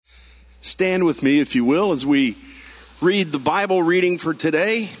Stand with me, if you will, as we read the Bible reading for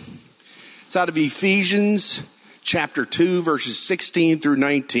today. It's out of Ephesians chapter 2, verses 16 through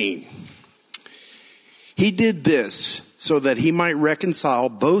 19. He did this so that he might reconcile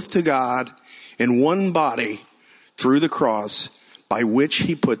both to God in one body through the cross, by which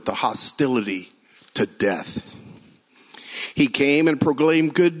he put the hostility to death. He came and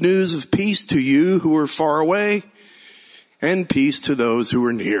proclaimed good news of peace to you who are far away, and peace to those who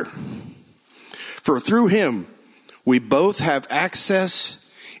are near. For through him we both have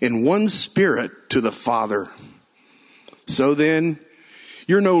access in one spirit to the Father. So then,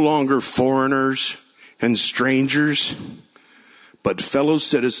 you're no longer foreigners and strangers, but fellow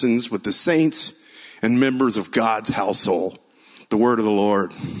citizens with the saints and members of God's household. The word of the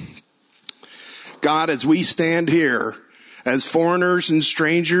Lord. God, as we stand here as foreigners and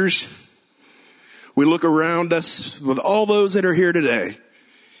strangers, we look around us with all those that are here today,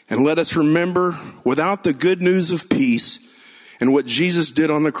 and let us remember, without the good news of peace and what Jesus did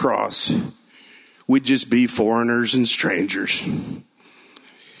on the cross, we'd just be foreigners and strangers.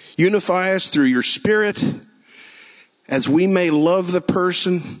 Unify us through your Spirit, as we may love the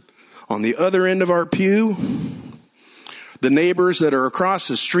person on the other end of our pew, the neighbors that are across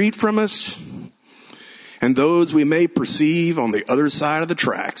the street from us, and those we may perceive on the other side of the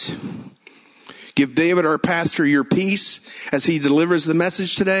tracks. Give David, our pastor, your peace as he delivers the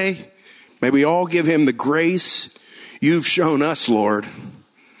message today. May we all give him the grace you've shown us, Lord.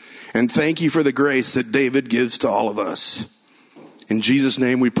 And thank you for the grace that David gives to all of us. In Jesus'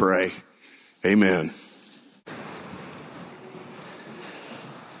 name we pray. Amen.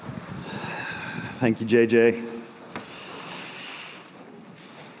 Thank you, JJ.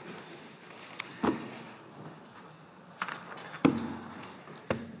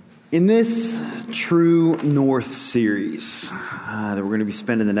 In this True North series that we're going to be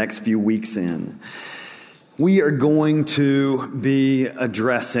spending the next few weeks in, we are going to be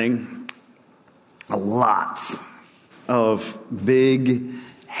addressing a lot of big,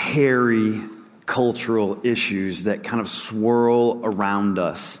 hairy cultural issues that kind of swirl around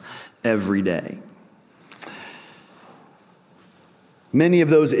us every day. Many of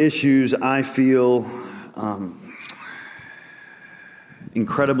those issues I feel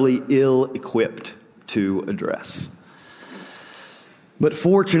incredibly ill-equipped to address. But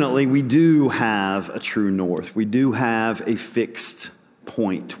fortunately, we do have a true north. We do have a fixed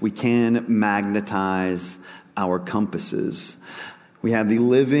point. We can magnetize our compasses. We have the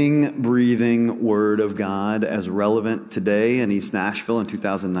living, breathing Word of God as relevant today in East Nashville in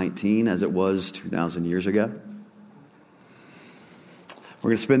 2019 as it was 2,000 years ago. We're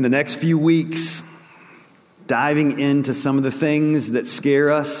going to spend the next few weeks diving into some of the things that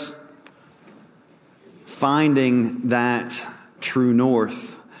scare us, finding that true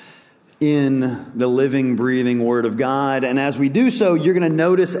north in the living, breathing Word of God. And as we do so, you're going to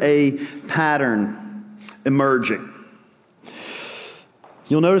notice a pattern emerging.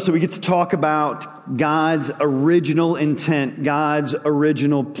 You'll notice that we get to talk about God's original intent, God's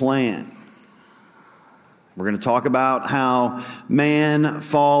original plan. We're going to talk about how man,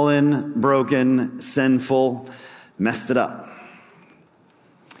 fallen, broken, sinful, messed it up.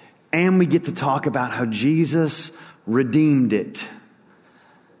 And we get to talk about how Jesus redeemed it.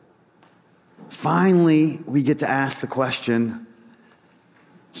 Finally, we get to ask the question,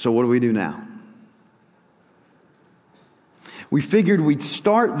 so what do we do now? We figured we'd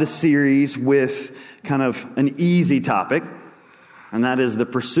start the series with kind of an easy topic, and that is the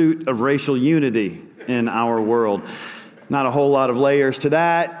pursuit of racial unity in our world. Not a whole lot of layers to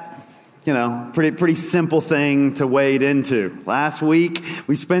that. Pretty simple thing to wade into. Last week,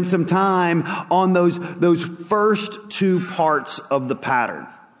 we spent some time on those first two parts of the pattern.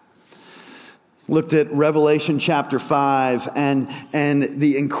 Looked at Revelation chapter 5 and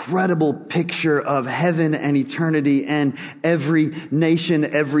the incredible picture of heaven and eternity and every nation,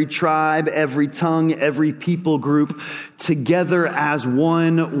 every tribe, every tongue, every people group together as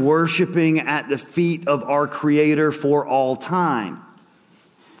one, worshiping at the feet of our Creator for all time.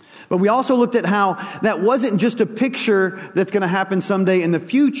 But we also looked at how that wasn't just a picture that's going to happen someday in the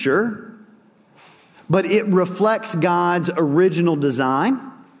future, but it reflects God's original design.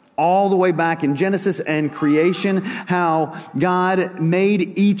 All the way back in Genesis and creation, how God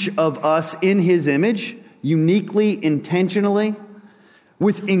made each of us in His image, uniquely, intentionally,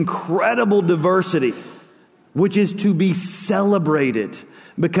 with incredible diversity, which is to be celebrated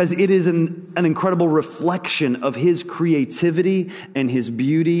because it is an incredible reflection of His creativity and His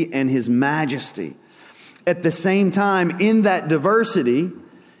beauty and His majesty. At the same time, in that diversity,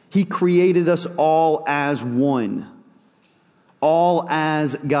 He created us all as one. all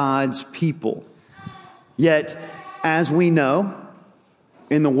as God's people. Yet, as we know,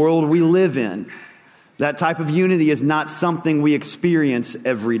 in the world we live in, that type of unity is not something we experience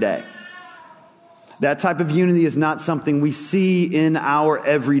every day. That type of unity is not something we see in our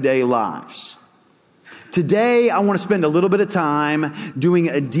everyday lives. Today, I want to spend a little bit of time doing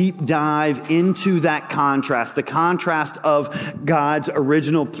a deep dive into that contrast, the contrast of God's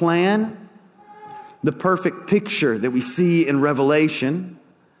original plan, the perfect picture that we see in Revelation,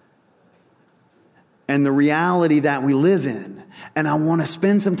 and the reality that we live in. And I want to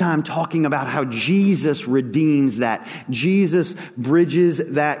spend some time talking about how Jesus redeems that. Jesus bridges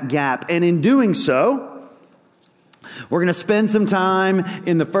that gap. And in doing so, we're going to spend some time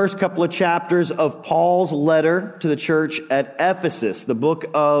in the first couple of chapters of Paul's letter to the church at Ephesus, the book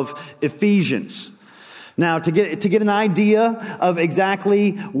of Ephesians. Now, to get an idea of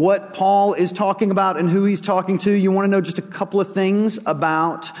exactly what Paul is talking about and who he's talking to, you want to know just a couple of things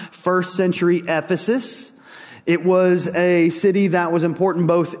about first century Ephesus. It was a city that was important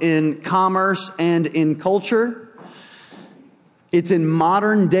both in commerce and in culture. It's in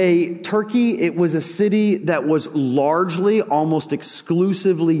modern day Turkey. It was a city that was largely, almost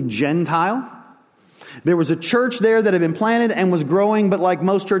exclusively Gentile. There was a church there that had been planted and was growing, but like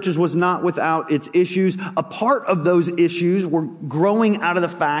most churches was not without its issues. A part of those issues were growing out of the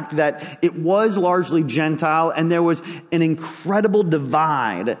fact that it was largely Gentile, and there was an incredible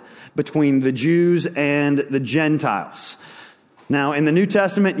divide between the Jews and the Gentiles. Now, in the New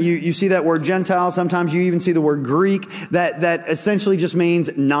Testament, you see that word Gentile. Sometimes you even see the word Greek. That essentially just means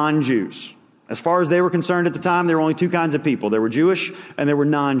non-Jews. As far as they were concerned at the time, there were only two kinds of people. There were Jewish and there were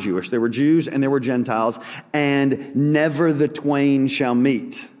non-Jewish. There were Jews and there were Gentiles. And never the twain shall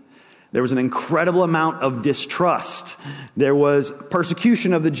meet. There was an incredible amount of distrust. There was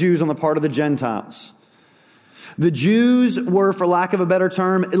persecution of the Jews on the part of the Gentiles. The Jews were, for lack of a better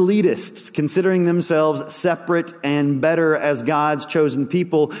term, elitists, considering themselves separate and better as God's chosen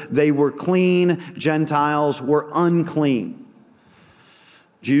people. They were clean. Gentiles were unclean.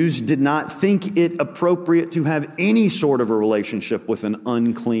 Jews did not think it appropriate to have any sort of a relationship with an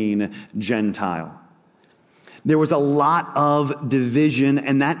unclean Gentile. There was a lot of division,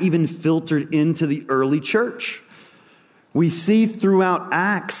 and that even filtered into the early church. We see throughout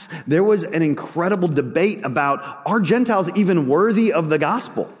Acts, there was an incredible debate about, are Gentiles even worthy of the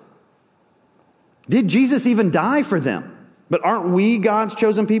gospel? Did Jesus even die for them? But aren't we God's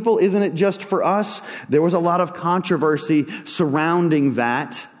chosen people? Isn't it just for us? There was a lot of controversy surrounding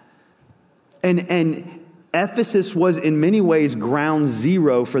that. And Ephesus was in many ways ground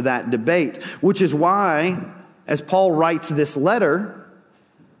zero for that debate, which is why, as Paul writes this letter,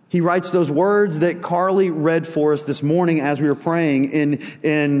 he writes those words that Carly read for us this morning as we were praying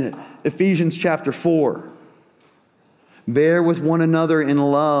in Ephesians chapter 4. Bear with one another in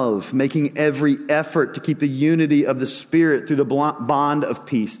love, making every effort to keep the unity of the Spirit through the bond of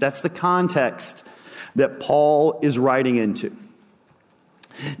peace. That's the context that Paul is writing into.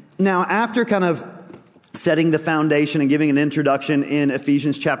 Now, after kind of setting the foundation and giving an introduction in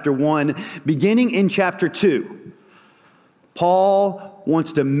Ephesians chapter 1, beginning in chapter 2, Paul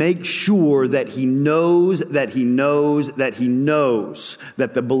wants to make sure that he knows that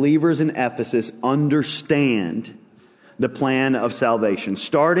the believers in Ephesus understand the plan of salvation.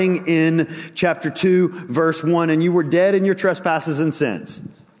 Starting in chapter 2, verse 1, and you were dead in your trespasses and sins.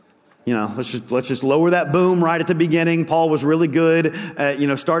 You know, let's just lower that boom right at the beginning. Paul was really good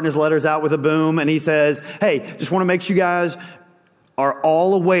at, starting his letters out with a boom. And he says, hey, just want to make sure you guys are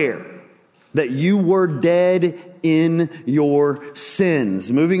all aware that you were dead in your sins.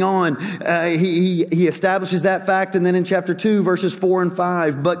 Moving on, he establishes that fact, and then in chapter 2, verses 4 and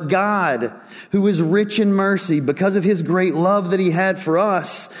 5, but God, who is rich in mercy, because of his great love that he had for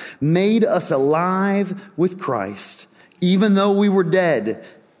us, made us alive with Christ. Even though we were dead,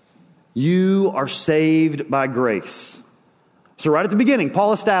 you are saved by grace. So right at the beginning,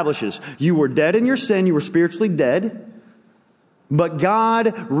 Paul establishes, you were dead in your sin, you were spiritually dead. But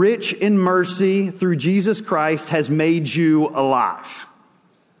God, rich in mercy through Jesus Christ, has made you alive.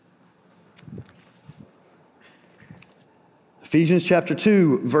 Ephesians chapter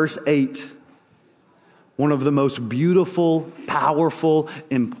 2, verse 8. One of the most beautiful, powerful,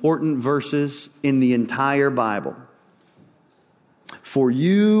 important verses in the entire Bible. For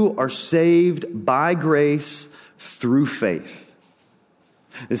you are saved by grace through faith.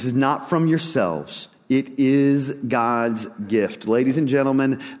 This is not from yourselves. It is God's gift. Ladies and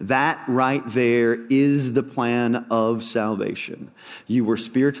gentlemen, that right there is the plan of salvation. You were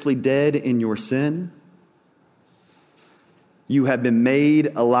spiritually dead in your sin. You have been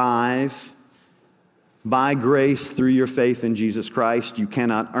made alive by grace through your faith in Jesus Christ. You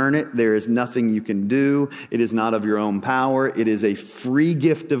cannot earn it. There is nothing you can do. It is not of your own power. It is a free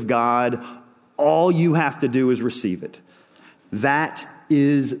gift of God. All you have to do is receive it. That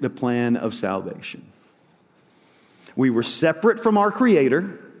is the plan of salvation. We were separate from our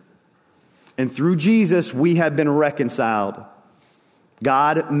Creator, and through Jesus we have been reconciled.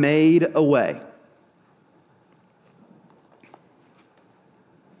 God made a way.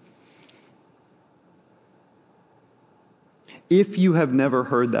 If you have never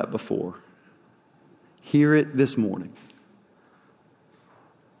heard that before, hear it this morning.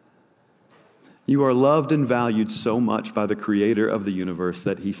 You are loved and valued so much by the Creator of the universe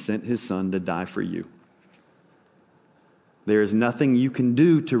that He sent His Son to die for you. There is nothing you can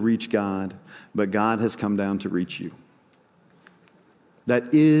do to reach God, but God has come down to reach you.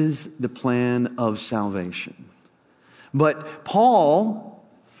 That is the plan of salvation. But Paul,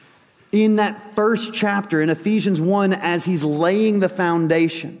 in that first chapter in Ephesians 1, as he's laying the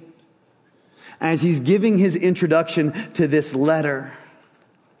foundation, as he's giving his introduction to this letter,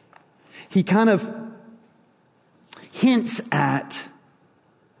 he kind of hints at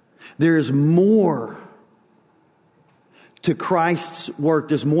there's more to Christ's work.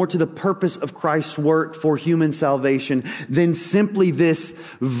 There's more to the purpose of Christ's work for human salvation than simply this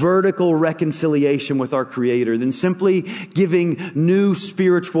vertical reconciliation with our Creator, than simply giving new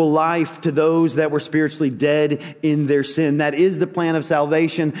spiritual life to those that were spiritually dead in their sin. That is the plan of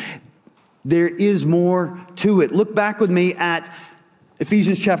salvation. There is more to it. Look back with me at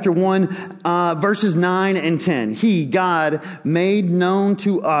Ephesians chapter 1, verses 9 and 10. He, God, made known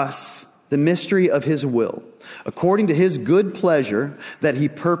to us the mystery of His will, according to His good pleasure that He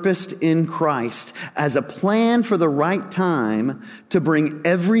purposed in Christ as a plan for the right time to bring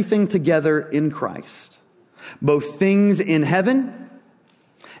everything together in Christ, both things in heaven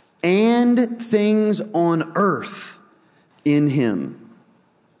and things on earth in Him.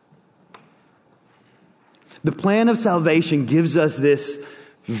 The plan of salvation gives us this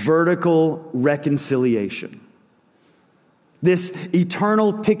vertical reconciliation. This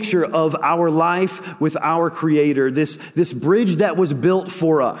eternal picture of our life with our Creator. This bridge that was built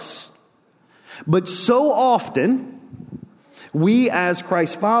for us. But so often, we as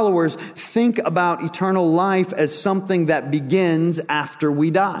Christ followers think about eternal life as something that begins after we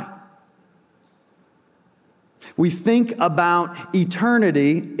die. We think about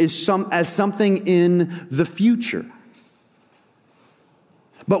eternity as something in the future.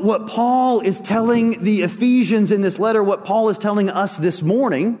 But what Paul is telling the Ephesians in this letter, what Paul is telling us this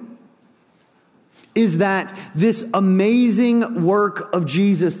morning, is that this amazing work of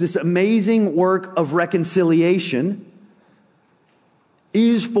Jesus, this amazing work of reconciliation,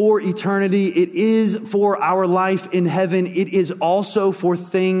 is for eternity. It is for our life in heaven. It is also for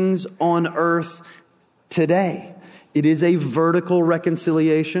things on earth today. It is a vertical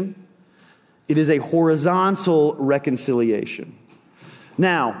reconciliation. It is a horizontal reconciliation.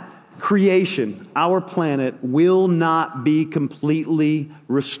 Now, creation, our planet, will not be completely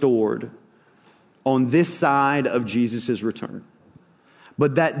restored on this side of Jesus' return.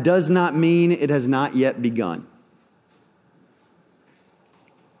 But that does not mean it has not yet begun.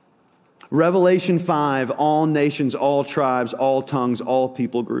 Revelation 5, all nations, all tribes, all tongues, all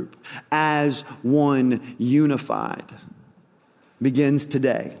people group, as one unified, begins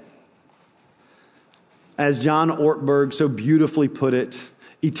today. As John Ortberg so beautifully put it,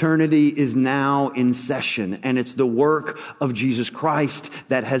 eternity is now in session, and it's the work of Jesus Christ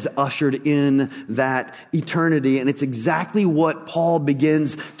that has ushered in that eternity. And it's exactly what Paul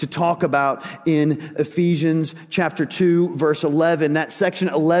begins to talk about in Ephesians chapter 2, verse 11. That section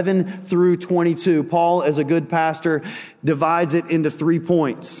 11 through 22. Paul, as a good pastor, divides it into 3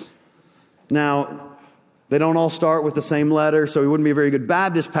 points. Now, they don't all start with the same letter, so he wouldn't be a very good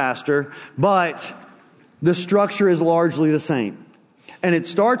Baptist pastor, but the structure is largely the same. And it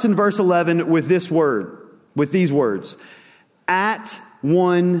starts in verse 11 with these words. At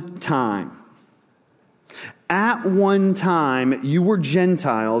one time. At one time, you were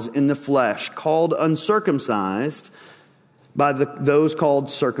Gentiles in the flesh, called uncircumcised by those called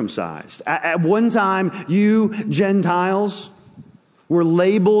circumcised. At one time, you Gentiles were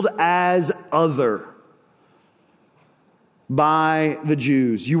labeled as other by the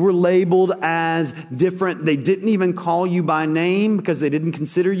Jews. You were labeled as different. They didn't even call you by name because they didn't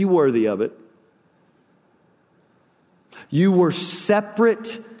consider you worthy of it. You were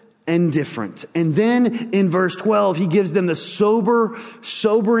separate and different. And then in verse 12, he gives them the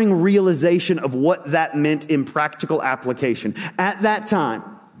sobering realization of what that meant in practical application. At that time,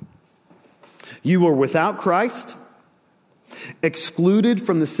 you were without Christ, excluded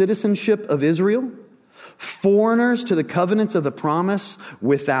from the citizenship of Israel, foreigners to the covenants of the promise,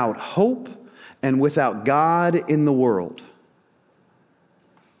 without hope and without God in the world.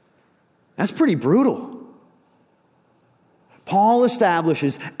 That's pretty brutal. Paul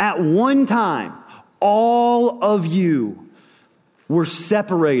establishes at one time, all of you were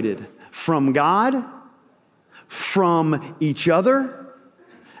separated from God, from each other,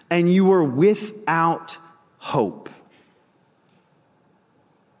 and you were without hope.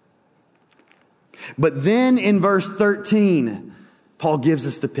 But then in verse 13, Paul gives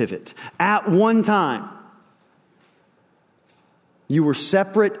us the pivot. At one time, you were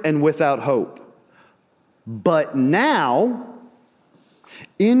separate and without hope. But now,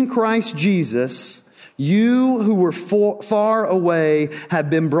 in Christ Jesus, you who were far away have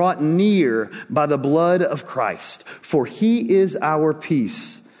been brought near by the blood of Christ. For he is our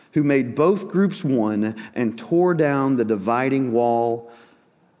peace, who made both groups one and tore down the dividing wall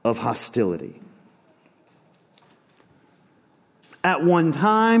of hostility. At one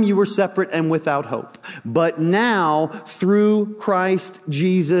time you were separate and without hope. But now, through Christ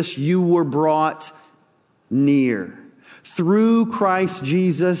Jesus, you were brought near. Through Christ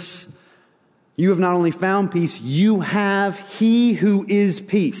Jesus, you have not only found peace, you have He who is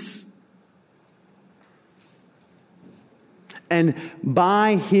peace. And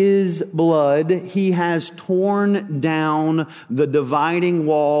by His blood, He has torn down the dividing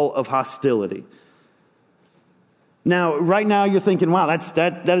wall of hostility. Now, right now you're thinking, wow,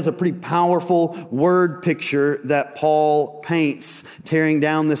 that is a pretty powerful word picture that Paul paints, tearing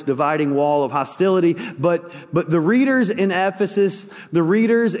down this dividing wall of hostility. But the readers in Ephesus, the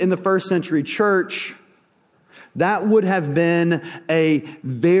readers in the first century church, that would have been a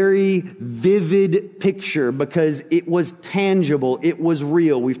very vivid picture because it was tangible, it was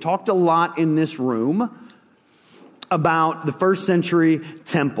real. We've talked a lot in this room about the first century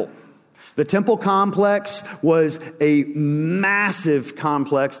temple. The temple complex was a massive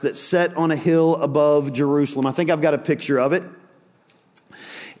complex that sat on a hill above Jerusalem. I think I've got a picture of it.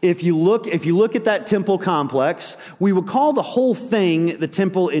 If you look at that temple complex, we would call the whole thing the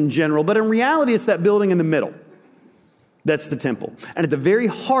temple in general, but in reality it's that building in the middle. That's the temple. And at the very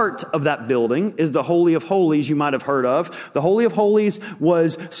heart of that building is the Holy of Holies you might have heard of. The Holy of Holies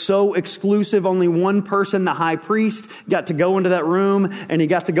was so exclusive, only one person, the high priest, got to go into that room, and he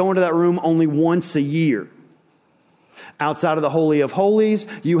got to go into that room only once a year. Outside of the Holy of Holies,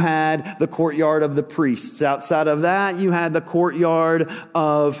 you had the courtyard of the priests. Outside of that, you had the courtyard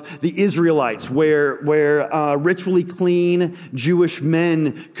of the Israelites, where ritually clean Jewish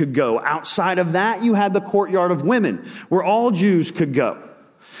men could go. Outside of that, you had the courtyard of women, where all Jews could go.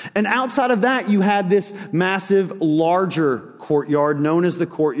 And outside of that, you had this massive, larger courtyard known as the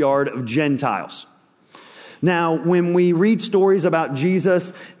courtyard of Gentiles. Now, when we read stories about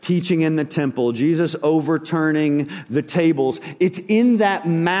Jesus teaching in the temple, Jesus overturning the tables, it's in that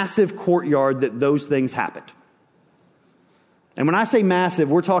massive courtyard that those things happened. And when I say massive,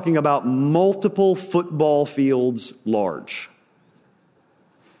 we're talking about multiple football fields large.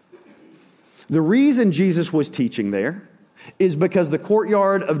 The reason Jesus was teaching there is because the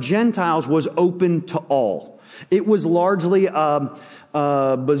courtyard of Gentiles was open to all. It was largely a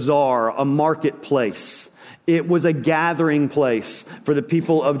bazaar, a marketplace. It was a gathering place for the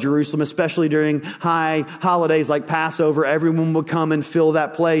people of Jerusalem, especially during high holidays like Passover. Everyone would come and fill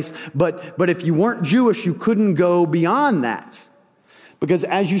that place. But if you weren't Jewish, you couldn't go beyond that. Because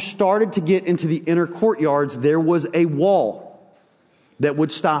as you started to get into the inner courtyards, there was a wall that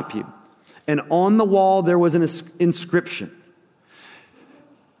would stop you. And on the wall, there was an inscription.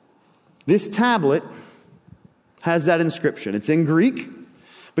 This tablet has that inscription. It's in Greek,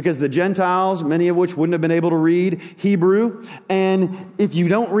 because the Gentiles, many of which wouldn't have been able to read Hebrew. And if you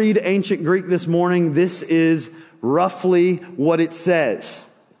don't read ancient Greek this morning, this is roughly what it says.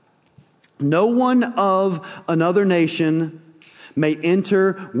 No one of another nation may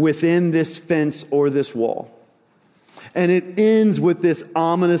enter within this fence or this wall. And it ends with this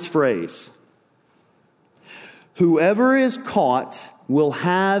ominous phrase. Whoever is caught will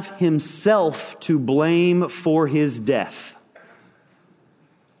have himself to blame for his death.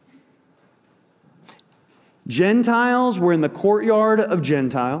 Gentiles were in the courtyard of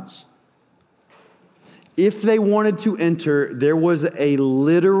Gentiles. If they wanted to enter, there was a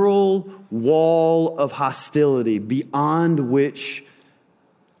literal wall of hostility beyond which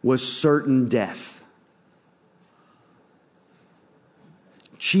was certain death.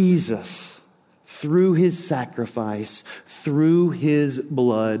 Jesus, through His sacrifice, through His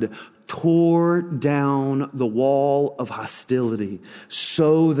blood, tore down the wall of hostility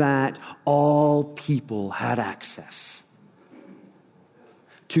so that all people had access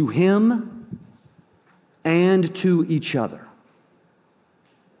to Him and to each other.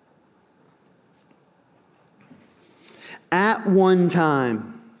 At one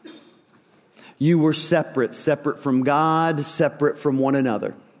time, you were separate from God, separate from one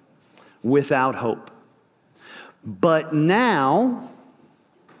another, without hope. But now,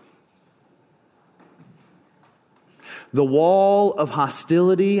 the wall of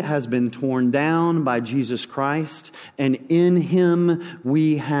hostility has been torn down by Jesus Christ, and in Him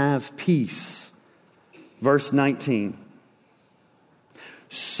we have peace. Verse 19.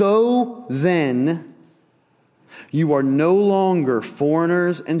 So then, you are no longer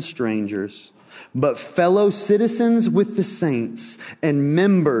foreigners and strangers, but fellow citizens with the saints and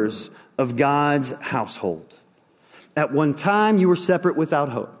members of God's household. At one time, you were separate without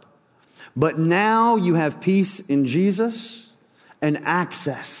hope. But now you have peace in Jesus and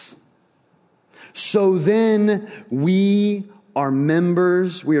access. So then we are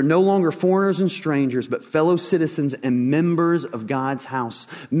members. We are no longer foreigners and strangers, but fellow citizens and members of God's house,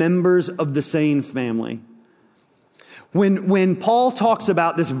 members of the same family. When Paul talks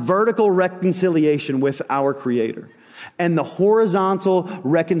about this vertical reconciliation with our Creator and the horizontal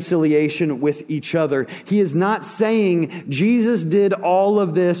reconciliation with each other, he is not saying Jesus did all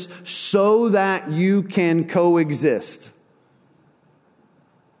of this so that you can coexist.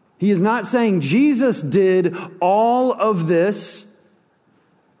 He is not saying Jesus did all of this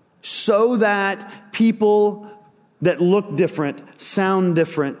so that people that look different, sound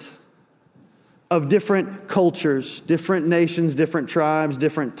different, of different cultures, different nations, different tribes,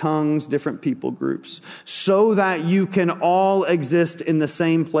 different tongues, different people groups, so that you can all exist in the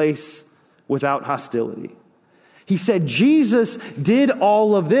same place without hostility. He said Jesus did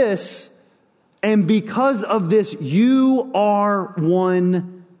all of this, and because of this, you are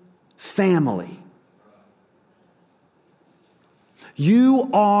one family. You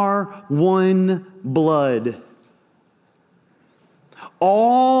are one blood.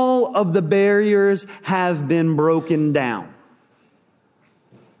 All of the barriers have been broken down.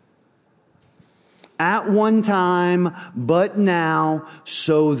 At one time, but now,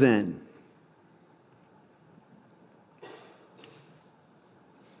 so then.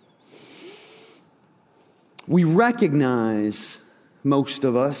 We recognize, most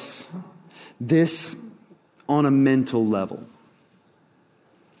of us, this on a mental level.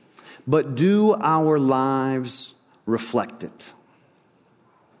 But do our lives reflect it?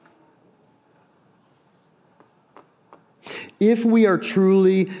 If we are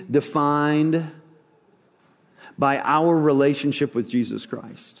truly defined by our relationship with Jesus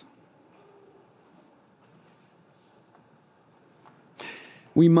Christ,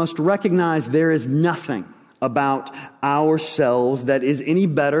 we must recognize there is nothing about ourselves that is any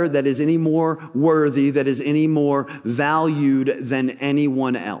better, that is any more worthy, that is any more valued than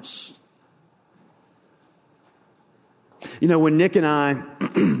anyone else. You know, when Nick and I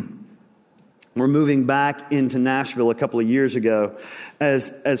we're moving back into Nashville a couple of years ago.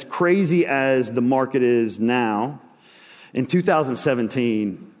 As crazy as the market is now, in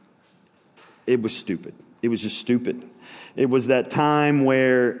 2017, it was stupid. It was just stupid. It was that time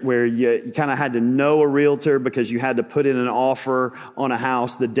where you kind of had to know a realtor because you had to put in an offer on a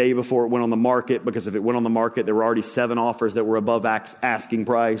house the day before it went on the market, because if it went on the market, there were already 7 offers that were above asking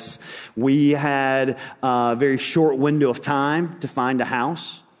price. We had a very short window of time to find a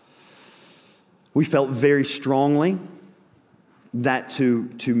house. We felt very strongly that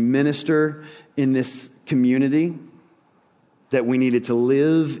to minister in this community, that we needed to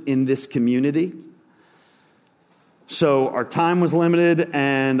live in this community. So our time was limited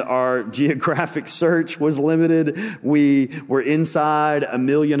and our geographic search was limited. We were inside a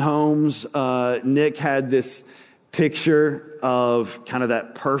million homes. Nick had this picture of kind of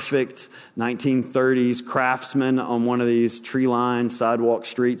that perfect 1930s craftsman on one of these tree-lined sidewalk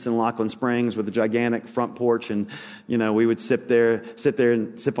streets in Laughlin Springs with a gigantic front porch, and you know, we would sit there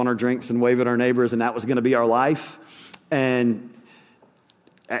and sip on our drinks and wave at our neighbors, and that was going to be our life. And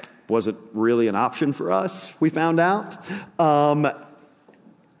that wasn't really an option for us, we found out.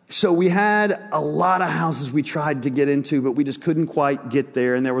 So we had a lot of houses we tried to get into, but we just couldn't quite get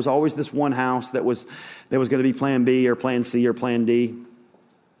there. And there was always this one house that was going to be plan B or plan C or plan D.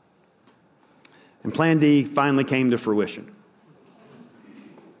 And plan D finally came to fruition.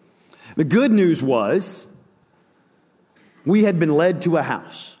 The good news was we had been led to a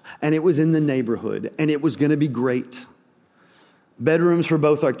house, and it was in the neighborhood, and it was going to be great. Bedrooms for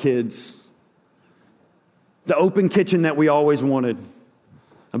both our kids. The open kitchen that we always wanted.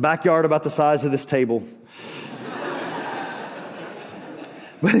 A backyard about the size of this table.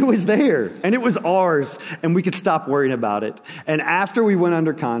 But it was there, and it was ours, and we could stop worrying about it. And after we went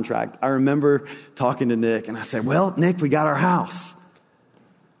under contract, I remember talking to Nick, and I said, well, Nick, we got our house.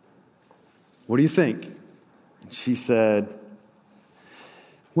 What do you think? And she said,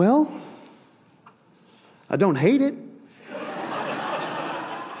 well, I don't hate it.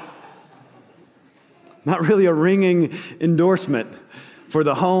 Not really a ringing endorsement for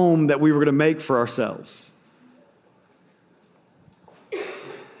the home that we were going to make for ourselves.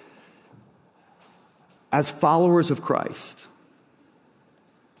 As followers of Christ,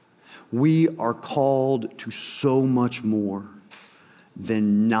 we are called to so much more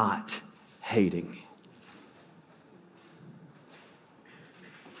than not hating.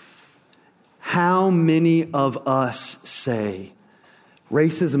 How many of us say,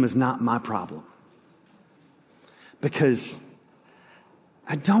 racism is not my problem? Because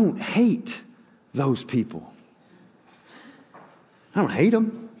I don't hate those people. I don't hate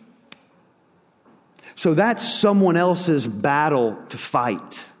them. So that's someone else's battle to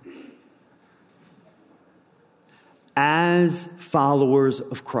fight. As followers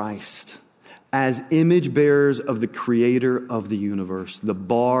of Christ, as image bearers of the Creator of the universe, the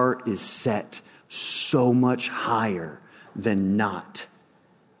bar is set so much higher than not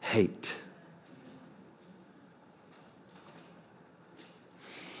hate.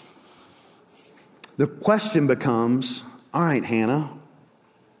 The question becomes, all right, Hannah,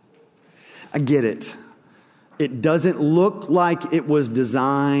 I get it. It doesn't look like it was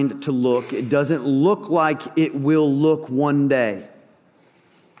designed to look. It doesn't look like it will look one day.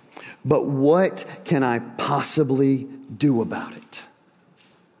 But what can I possibly do about it?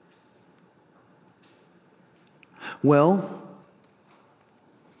 Well,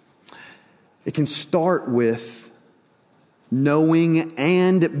 it can start with knowing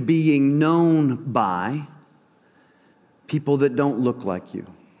and being known by people that don't look like you,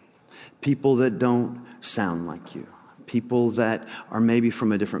 people that don't sound like you, people that are maybe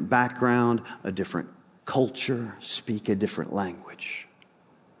from a different background, a different culture, speak a different language.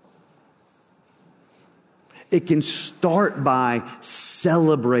 It can start by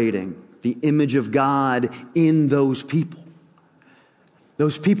celebrating the image of God in those people.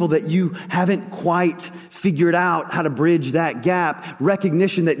 Those people that you haven't quite figured out how to bridge that gap.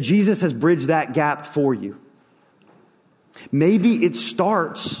 Recognition that Jesus has bridged that gap for you. Maybe it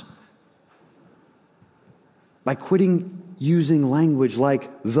starts by quitting using language like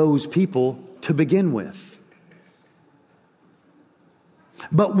those people to begin with.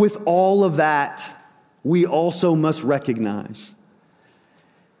 But with all of that, we also must recognize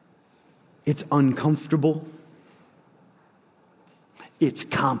it's uncomfortable. It's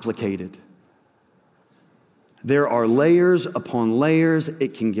complicated. There are layers upon layers.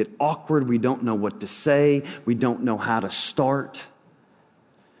 It can get awkward. We don't know what to say. We don't know how to start.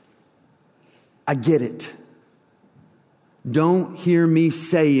 I get it. Don't hear me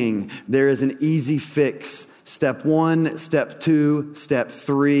saying there is an easy fix. Step 1, step 2, step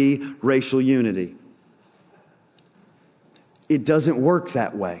 3, racial unity. It doesn't work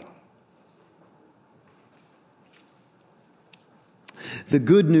that way. The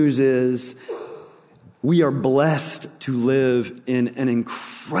good news is we are blessed to live in an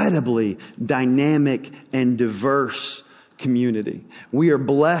incredibly dynamic and diverse community. We are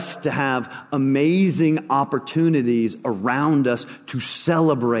blessed to have amazing opportunities around us to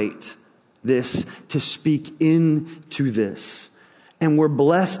celebrate this, to speak into this. And we're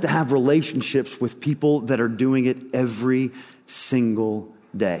blessed to have relationships with people that are doing it every single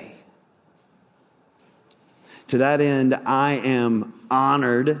day. To that end, I am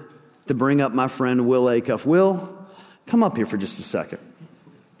honored to bring up my friend Will Acuff. Will, come up here for just a second.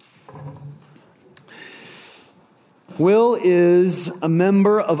 Will is a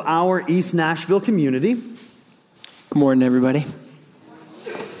member of our East Nashville community. Good morning, everybody.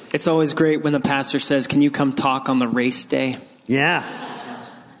 It's always great when the pastor says, "Can you come talk on the race day?" Yeah.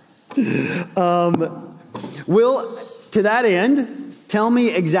 Will, to that end, tell me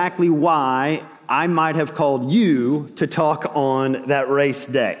exactly why I might have called you to talk on that race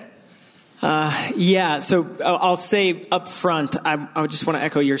day. So I'll say up front, I just want to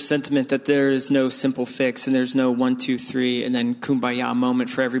echo your sentiment that there is no simple fix and there's no 1, 2, 3 and then kumbaya moment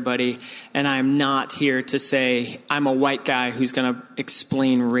for everybody. And I'm not here to say I'm a white guy who's going to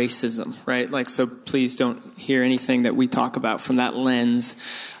explain racism, right? So please don't hear anything that we talk about from that lens.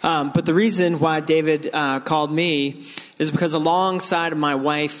 But the reason why David called me is because alongside of my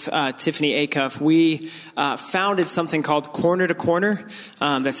wife, Tiffany Acuff, we founded something called Corner to Corner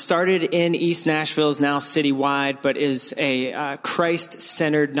that started in in East Nashville, is now citywide, but is a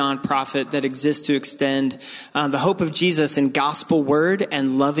Christ-centered nonprofit that exists to extend the hope of Jesus in gospel word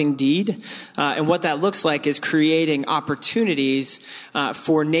and loving deed. And what that looks like is creating opportunities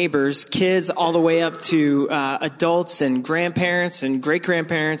for neighbors, kids all the way up to adults and grandparents and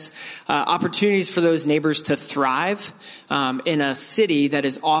great-grandparents, opportunities for those neighbors to thrive in a city that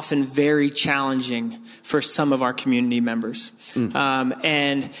is often very challenging for some of our community members.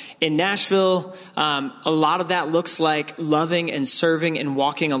 And in Nashville, a lot of that looks like loving and serving and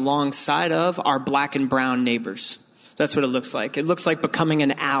walking alongside of our black and brown neighbors. That's what it looks like. It looks like becoming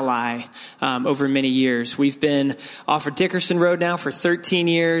an ally over many years. We've been off of Dickerson Road now for 13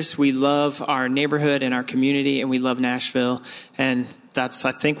 years. We love our neighborhood and our community, and we love Nashville. And that's,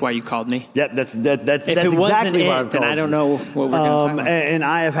 I think, why you called me. Yeah, that's if it exactly wasn't why it, I've then called I don't you. know what we're going to talk about. And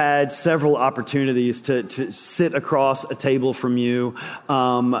I have had several opportunities to sit across a table from you,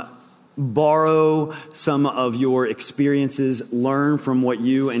 borrow some of your experiences, learn from what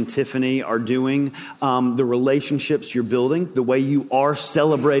you and Tiffany are doing, the relationships you're building, the way you are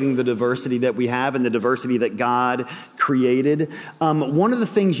celebrating the diversity that we have and the diversity that God created. One of the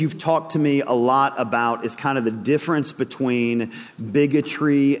things you've talked to me a lot about is kind of the difference between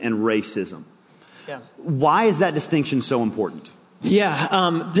bigotry and racism. Yeah. Why is that distinction so important?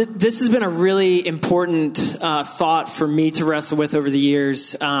 Yeah, this has been a really important thought for me to wrestle with over the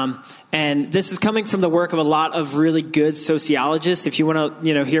years. And this is coming from the work of a lot of really good sociologists. If you want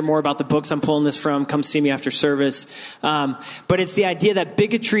to, hear more about the books I'm pulling this from, come see me after service. But it's the idea that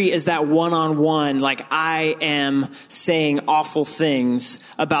bigotry is that one-on-one, like I am saying awful things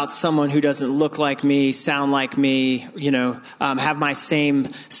about someone who doesn't look like me, sound like me, have my same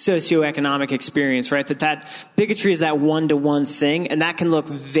socioeconomic experience, right? That bigotry is that one-to-one thing, and that can look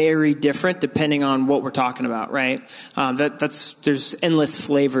very different depending on what we're talking about, right? There's endless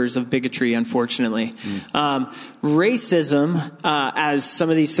flavors of bigotry, unfortunately. Racism, as some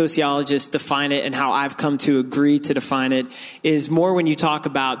of these sociologists define it and how I've come to agree to define it, is more when you talk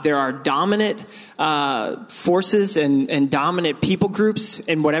about there are dominant forces and dominant people groups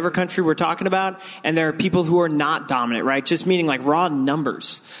in whatever country we're talking about, and there are people who are not dominant, right? Just meaning like raw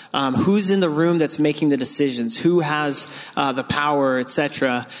numbers. Who's in the room that's making the decisions? Who has the power,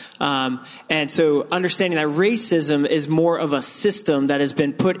 etc. And so understanding that racism is more of a system that has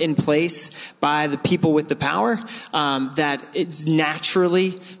been put in place by the people with the power, that it's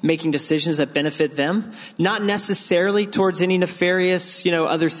naturally making decisions that benefit them, not necessarily towards any nefarious,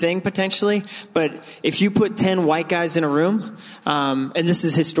 other thing potentially, but if you put 10 white guys in a room, and this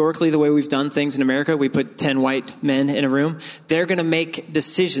is historically the way we've done things in America, we put 10 white men in a room, they're going to make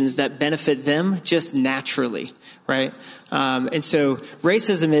decisions that benefit them just naturally, right? And so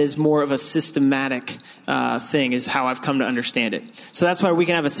racism is more of a systematic thing, is how I've come to understand it. So that's why we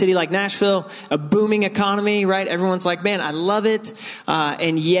can have a city like Nashville, a booming economy, right? Everyone's like, man, I love it.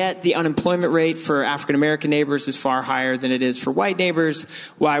 And yet the unemployment rate for African American neighbors is far higher than it is for white neighbors.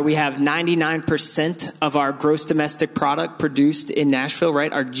 Why we have 99% of our gross domestic product produced in Nashville,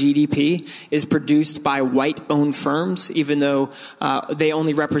 right? Our GDP is produced by white-owned firms, even though they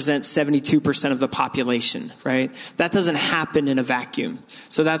only represent 72% of the population, right? That doesn't happen in a vacuum.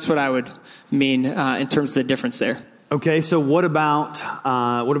 So that's what I would mean in terms of the difference there. Okay, so what about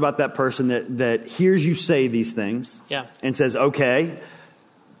that person that hears you say these things, and says, "Okay,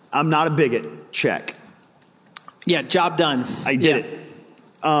 I'm not a bigot." Check. Yeah, job done. I did it.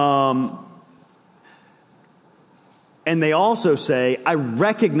 And they also say, "I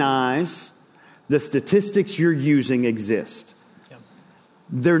recognize the statistics you're using exist. Yeah.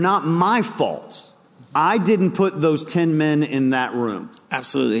 They're not my fault. I didn't put those 10 men in that room."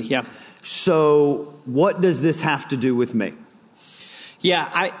 Absolutely, yeah. So what does this have to do with me? Yeah,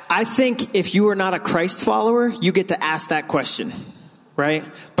 I think if you are not a Christ follower, you get to ask that question, right?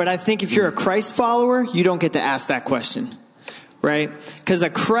 But I think if you're a Christ follower, you don't get to ask that question, right? Because a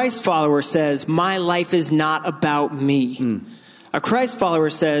Christ follower says, my life is not about me. A Christ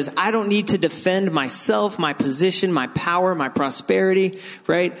follower says, I don't need to defend myself, my position, my power, my prosperity,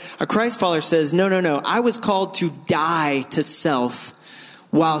 right? A Christ follower says, no, I was called to die to self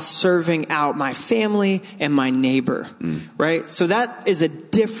while serving out my family and my neighbor, right? So that is a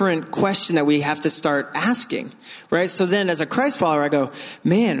different question that we have to start asking, right? So then as a Christ follower, I go,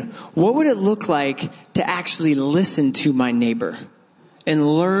 man, what would it look like to actually listen to my neighbor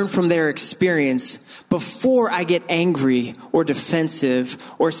and learn from their experience before I get angry or defensive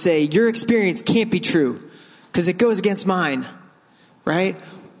or say, your experience can't be true because it goes against mine, right?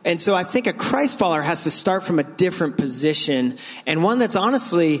 And so I think a Christ follower has to start from a different position, and one that's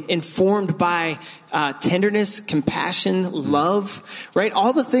honestly informed by tenderness, compassion, love, right?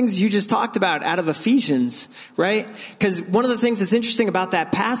 All the things you just talked about out of Ephesians, right? Because one of the things that's interesting about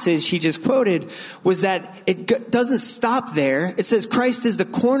that passage he just quoted was that it doesn't stop there. It says Christ is the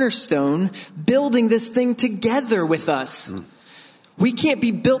cornerstone, building this thing together with us. We can't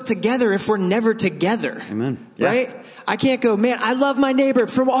be built together if we're never together. Amen. Right? Yeah. I can't go, man, I love my neighbor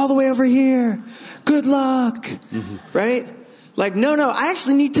from all the way over here. Good luck. Right? Like, no, I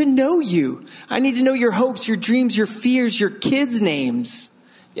actually need to know you. I need to know your hopes, your dreams, your fears, your kids' names.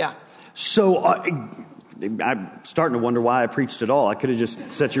 Yeah. So I'm starting to wonder why I preached at all. I could have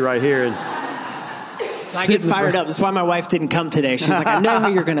just set you right here. And I get fired up. That's why my wife didn't come today. She's like, I know how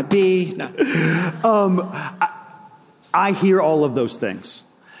you're going to be. No. I hear all of those things.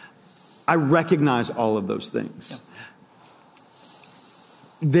 I recognize all of those things. Yeah.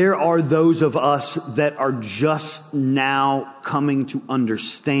 There are those of us that are just now coming to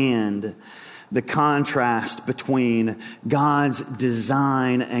understand the contrast between God's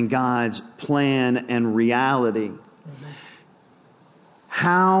design and God's plan and reality. Mm-hmm.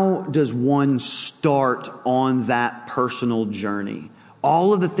 How does one start on that personal journey?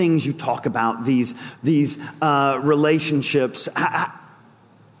 All of the things you talk about, these relationships.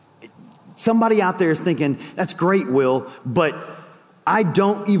 Somebody out there is thinking, that's great, Will, but I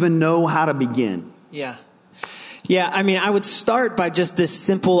don't even know how to begin. Yeah. I mean, I would start by just this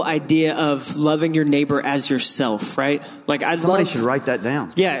simple idea of loving your neighbor as yourself, right? Like, Somebody should write that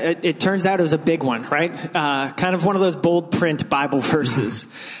down. Yeah, it turns out it was a big one, right? Kind of one of those bold print Bible verses.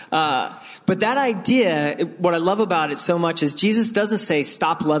 But that idea, what I love about it so much is Jesus doesn't say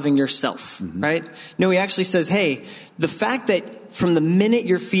stop loving yourself, right? No, he actually says, hey, the fact that from the minute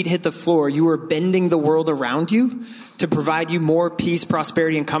your feet hit the floor, you are bending the world around you to provide you more peace,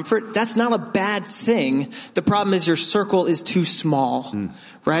 prosperity, and comfort, that's not a bad thing. The problem is your circle is too small,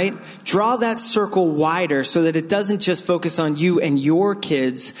 right? Draw that circle wider so that it doesn't just focus on you and your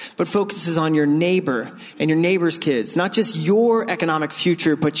kids, but focuses on your neighbor and your neighbor's kids. Not just your economic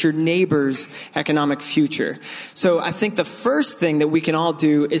future, but your neighbor's economic future. So I think the first thing that we can all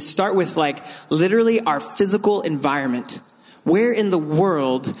do is start with literally our physical environment. Where in the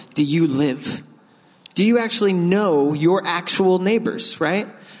world do you live? Do you actually know your actual neighbors, right?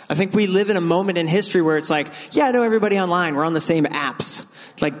 I think we live in a moment in history where it's like, yeah, I know everybody online. We're on the same apps.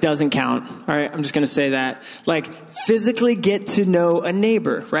 Doesn't count. All right, I'm just going to say that. Physically get to know a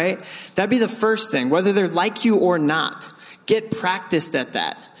neighbor, right? That'd be the first thing. Whether they're like you or not, get practiced at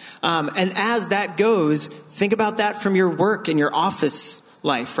that. And as that goes, think about that from your work and your office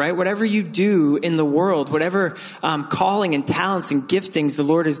life, right? Whatever you do in the world, whatever calling and talents and giftings the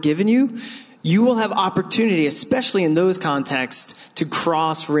Lord has given you, you will have opportunity, especially in those contexts, to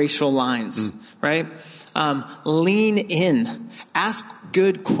cross racial lines, right? Lean in. Ask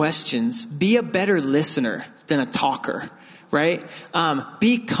good questions. Be a better listener than a talker, right?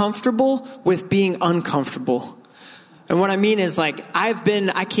 Be comfortable with being uncomfortable. And what I mean is I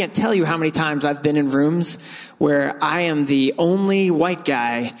can't tell you how many times I've been in rooms where I am the only white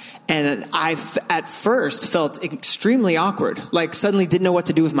guy, and I at first felt extremely awkward, suddenly didn't know what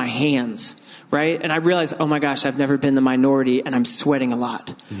to do with my hands, right? And I realized, oh my gosh, I've never been the minority, and I'm sweating a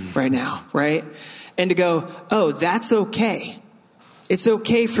lot right now, right? And to go, oh, that's okay. It's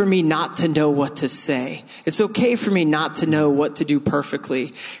okay for me not to know what to say. It's okay for me not to know what to do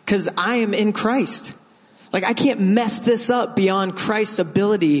perfectly, because I am in Christ. I can't mess this up beyond Christ's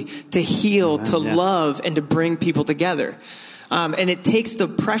ability to heal, to love, and to bring people together. And it takes the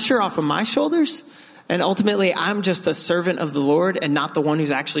pressure off of my shoulders. And ultimately, I'm just a servant of the Lord and not the one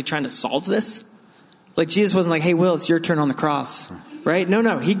who's actually trying to solve this. Jesus wasn't like, hey, Will, it's your turn on the cross. Right?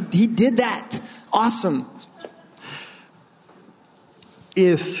 No. He did that. Awesome.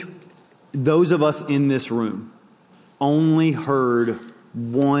 If those of us in this room only heard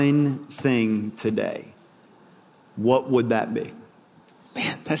one thing today, what would that be?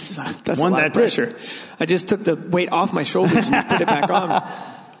 Man, that's a lot of pressure. I just took the weight off my shoulders and put it back on.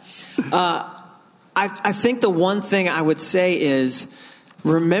 I think the one thing I would say is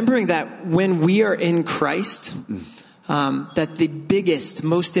remembering that when we are in Christ, that the biggest,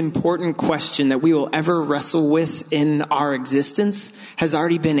 most important question that we will ever wrestle with in our existence has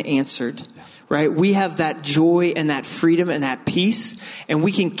already been answered. Right? We have that joy and that freedom and that peace, and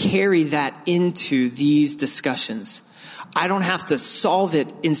we can carry that into these discussions. I don't have to solve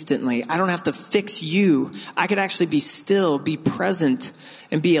it instantly. I don't have to fix you. I could actually be still, be present,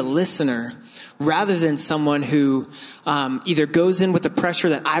 and be a listener rather than someone who either goes in with the pressure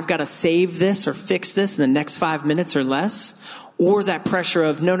that I've got to save this or fix this in the next 5 minutes or less, or that pressure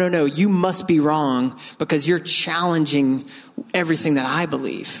of, no, you must be wrong because you're challenging everything that I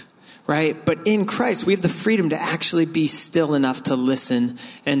believe, right? But in Christ, we have the freedom to actually be still enough to listen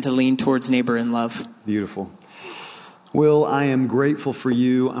and to lean towards neighbor in love. Beautiful. Will, I am grateful for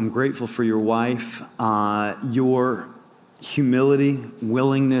you. I'm grateful for your wife. Your humility,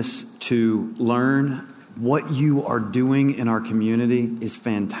 willingness to learn. What you are doing in our community is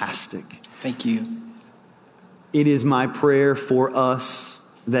fantastic. Thank you. It is my prayer for us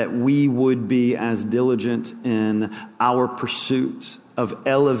that we would be as diligent in our pursuit of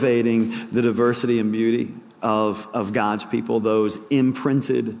elevating the diversity and beauty of God's people, those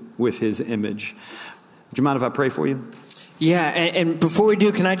imprinted with His image. Would you mind if I pray for you? Yeah, and before we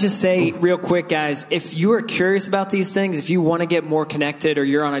do, can I just say real quick, guys, if you are curious about these things, if you want to get more connected or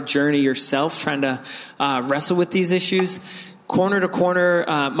you're on a journey yourself trying to wrestle with these issues, Corner to Corner,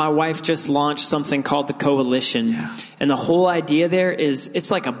 my wife just launched something called the Coalition. Yeah. And the whole idea there is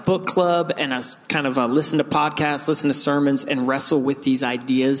it's like a book club and a kind of a listen to podcasts, listen to sermons, and wrestle with these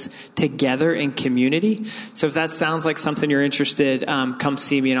ideas together in community. So if that sounds like something you're interested, come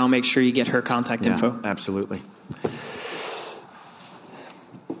see me and I'll make sure you get her contact info. Absolutely.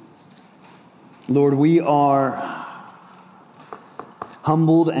 Lord, we are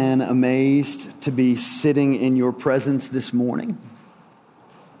humbled and amazed to be sitting in your presence this morning.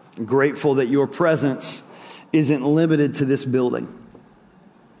 I'm grateful that your presence isn't limited to this building,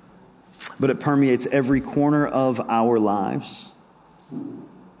 but it permeates every corner of our lives.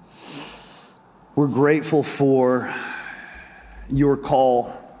 We're grateful for your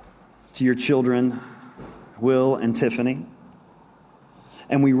call to your children, Will and Tiffany.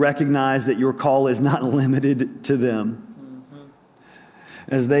 And we recognize that your call is not limited to them. Mm-hmm.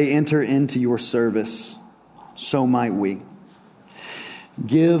 As they enter into your service, so might we.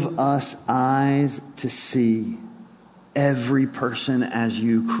 Give us eyes to see every person as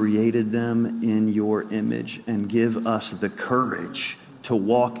you created them in your image, and give us the courage to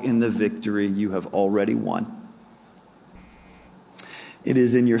walk in the victory you have already won. It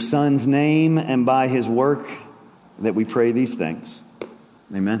is in your Son's name and by His work that we pray these things.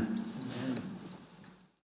 Amen.